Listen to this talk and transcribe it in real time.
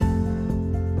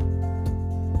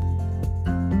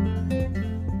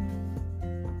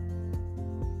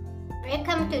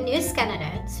Welcome to News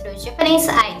Canada through Japanese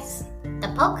Eyes, the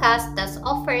podcast that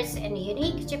offers a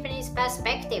unique Japanese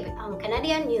perspective on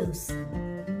Canadian news.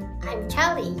 I'm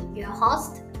Charlie, your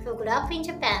host, who grew up in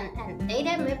Japan and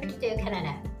later moved to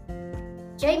Canada.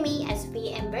 Join me as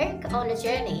we embark on a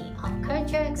journey of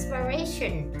cultural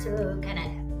exploration through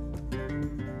Canada.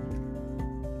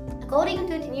 According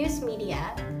to the news media,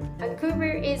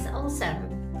 Vancouver is awesome,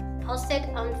 posted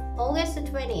on August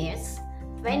 20th,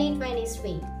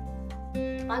 2023.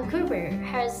 Vancouver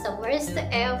has the worst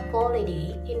air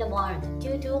quality in the world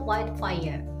due to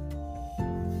wildfire.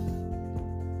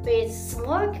 With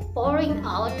smoke pouring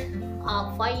out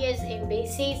of fires in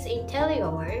BC's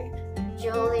interior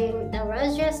during the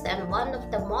largest and one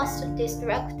of the most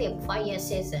destructive fire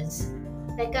seasons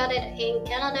recorded in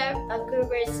Canada,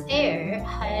 Vancouver's air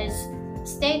has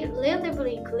stayed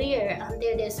relatively clear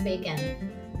until this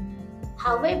weekend.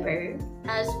 However,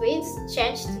 as winds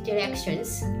changed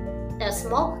directions, the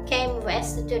smoke came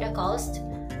west to the coast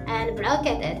and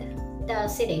blanketed the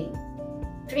city,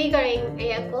 triggering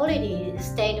air quality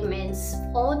statements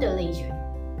for the region.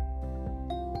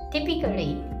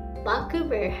 Typically,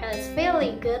 Vancouver has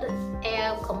fairly good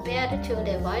air compared to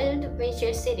the wild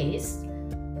major cities,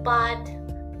 but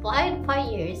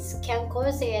wildfires can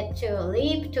cause it to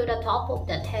leap to the top of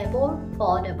the table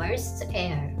for the worst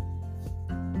air.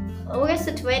 August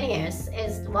 20th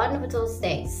is one of those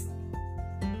days.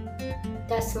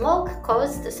 The smoke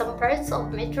caused some parts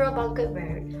of Metro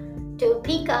Vancouver to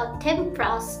peak up 10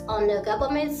 plus on the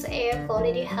government's air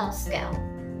quality health scale,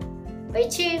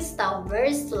 which is the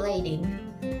worst rating.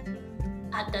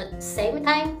 At the same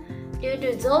time, due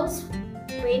to those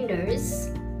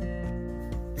windows,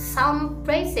 some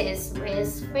places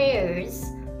with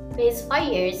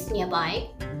fires nearby,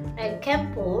 like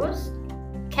camp loops,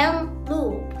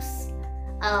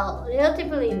 are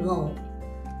relatively low.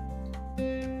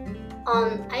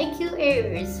 On IQ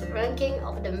Air's ranking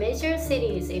of the major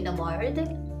cities in the world,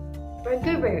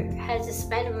 Vancouver has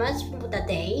spent much of the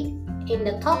day in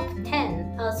the top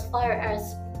 10 as far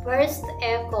as worst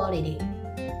air quality.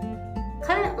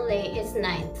 Currently, it's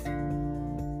 9th.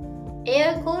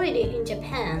 Air quality in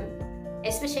Japan,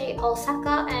 especially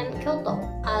Osaka and Kyoto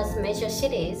as major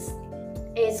cities,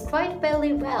 is quite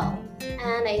very well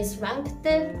and is ranked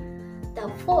the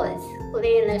 4th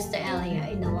cleanest area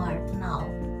in the world now.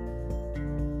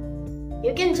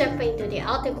 You can jump into the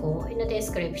article in the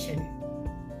description.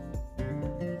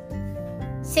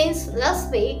 Since last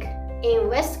week, in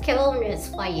West Kelowna's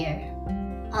fire,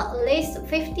 at least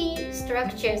 50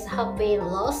 structures have been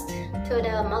lost to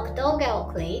the McDougall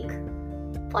Creek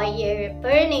fire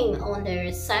burning on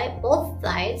both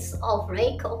sides of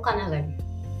Lake Okanagan.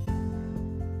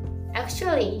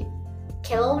 Actually,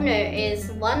 Kelowna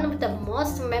is one of the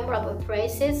most memorable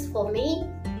places for me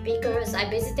because I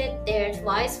visited there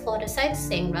twice for the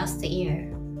sightseeing last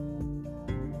year.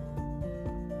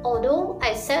 Although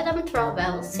I seldom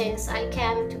travel since I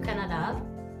came to Canada,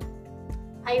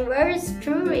 I was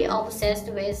truly obsessed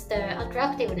with the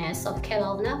attractiveness of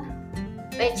Kelowna,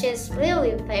 which is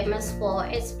really famous for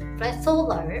its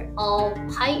plethora of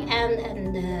high-end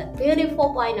and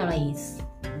beautiful wineries.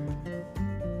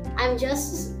 I'm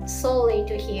just sorry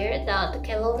to hear that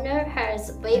Kelowna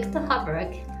has wreaked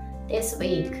havoc this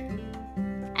week,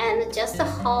 and just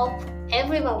hope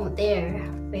everyone there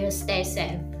will stay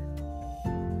safe.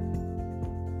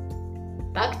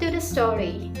 Back to the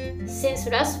story. Since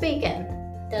last weekend,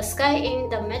 the sky in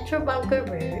the Metro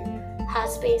Vancouver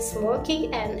has been smoky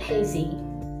and hazy,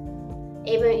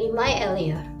 even in my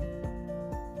area.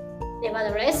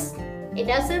 Nevertheless, it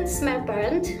doesn't smell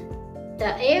burnt.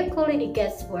 The air quality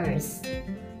gets worse.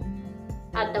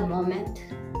 At the moment,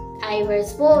 I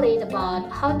was worried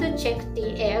about how to check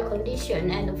the air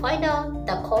condition and find out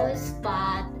the cause,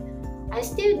 but I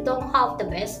still don't have the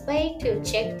best way to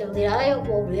check the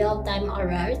reliable real-time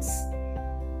alerts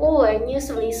or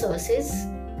news resources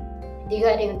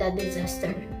regarding the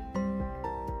disaster.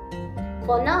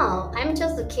 For now, I'm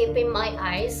just keeping my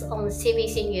eyes on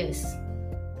CBC News.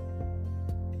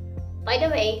 By the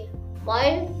way,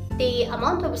 while the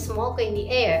amount of smoke in the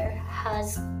air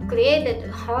has created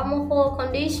harmful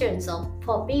conditions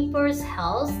for people's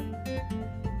health,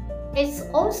 it's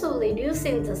also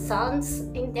reducing the sun's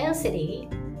intensity.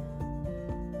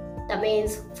 That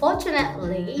means,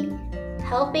 fortunately,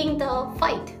 helping the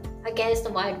fight against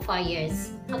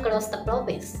wildfires across the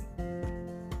province.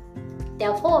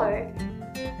 Therefore,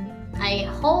 I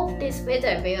hope this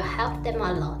weather will help them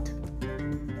a lot.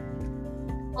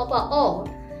 Overall,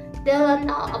 there are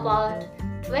now about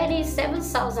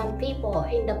 27,000 people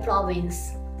in the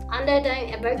province under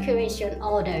the evacuation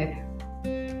order,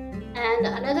 and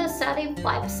another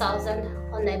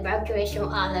 35,000 on evacuation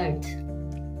alert.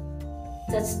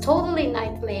 That's totally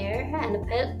nightmare and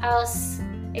put us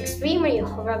extremely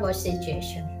horrible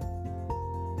situation.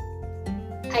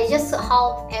 I just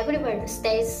hope everyone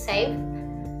stays safe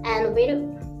and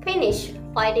will finish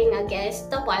fighting against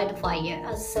the wildfire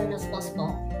as soon as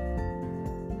possible.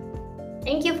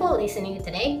 Thank you for listening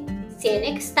today. See you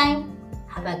next time.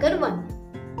 Have a good one.